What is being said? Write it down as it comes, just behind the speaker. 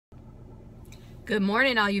Good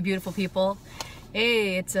morning, all you beautiful people.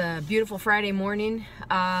 Hey, it's a beautiful Friday morning.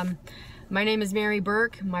 My name is Mary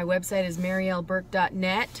Burke. My website is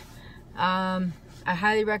marylburke.net. I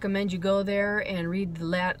highly recommend you go there and read the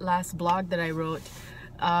last blog that I wrote.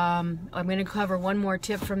 I'm going to cover one more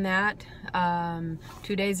tip from that.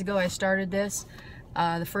 2 days ago I started this.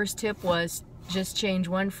 The first tip was just change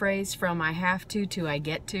one phrase from I have to I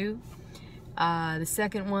get to. The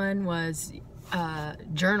second one was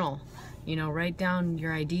journal. You know, write down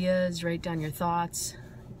your ideas, write down your thoughts.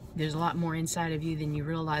 There's a lot more inside of you than you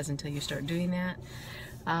realize until you start doing that.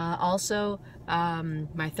 Also,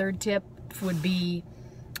 my third tip would be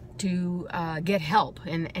to get help.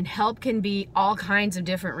 And help can be all kinds of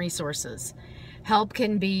different resources. Help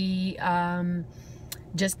can be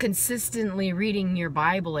just consistently reading your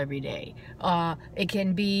Bible every day. It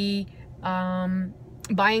can be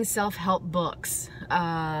buying self-help books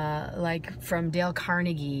like from Dale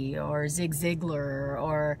Carnegie or Zig Ziglar,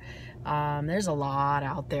 or there's a lot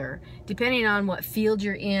out there depending on what field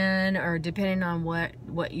you're in, or depending on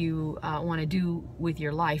what you want to do with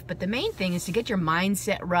your life. But the main thing is to get your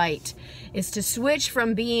mindset right, is to switch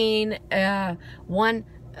from being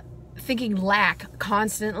thinking lack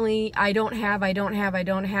constantly, I don't have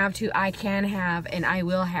to I can have and I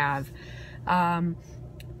will have, and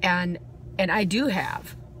I do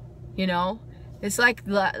have. You know, it's like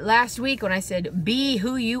last week when I said be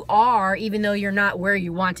who you are even though you're not where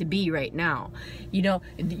you want to be right now. You know,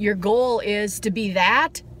 your goal is to be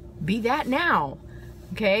that now.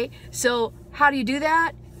 Okay, so how do you do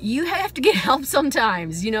that? You have to get help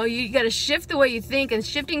sometimes. You know, you got to shift the way you think, and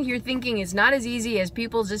shifting your thinking is not as easy as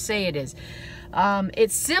people just say it is.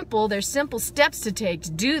 It's simple. There's simple steps to take to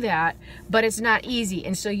do that, but it's not easy.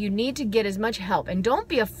 And so you need to get as much help, and don't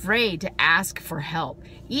be afraid to ask for help.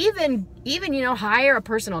 Even you know, hire a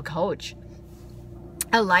personal coach,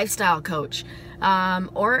 a lifestyle coach,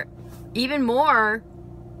 or even more,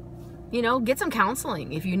 you know, get some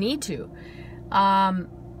counseling if you need to.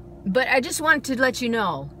 But I just wanted to let you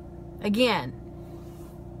know, again,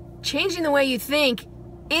 changing the way you think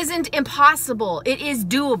isn't impossible. It is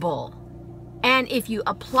doable. And if you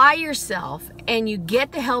apply yourself and you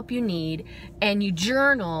get the help you need and you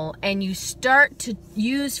journal and you start to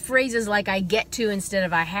use phrases like I get to instead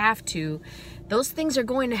of I have to, those things are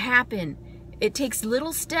going to happen. It takes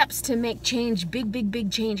little steps to make change,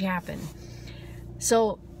 big change happen.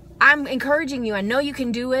 So I'm encouraging you. I know you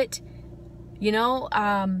can do it. You know,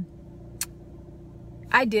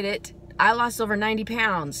 I did it. I lost over 90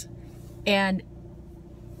 pounds. And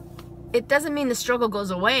it doesn't mean the struggle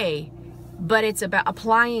goes away, but it's about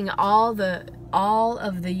applying all of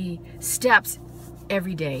the steps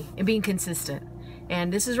every day and being consistent.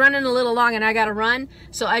 And this is running a little long and I gotta run.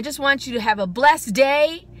 So I just want you to have a blessed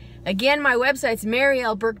day. Again, my website's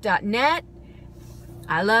marylburke.net.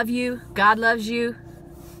 I love you. God loves you.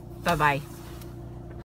 Bye-bye.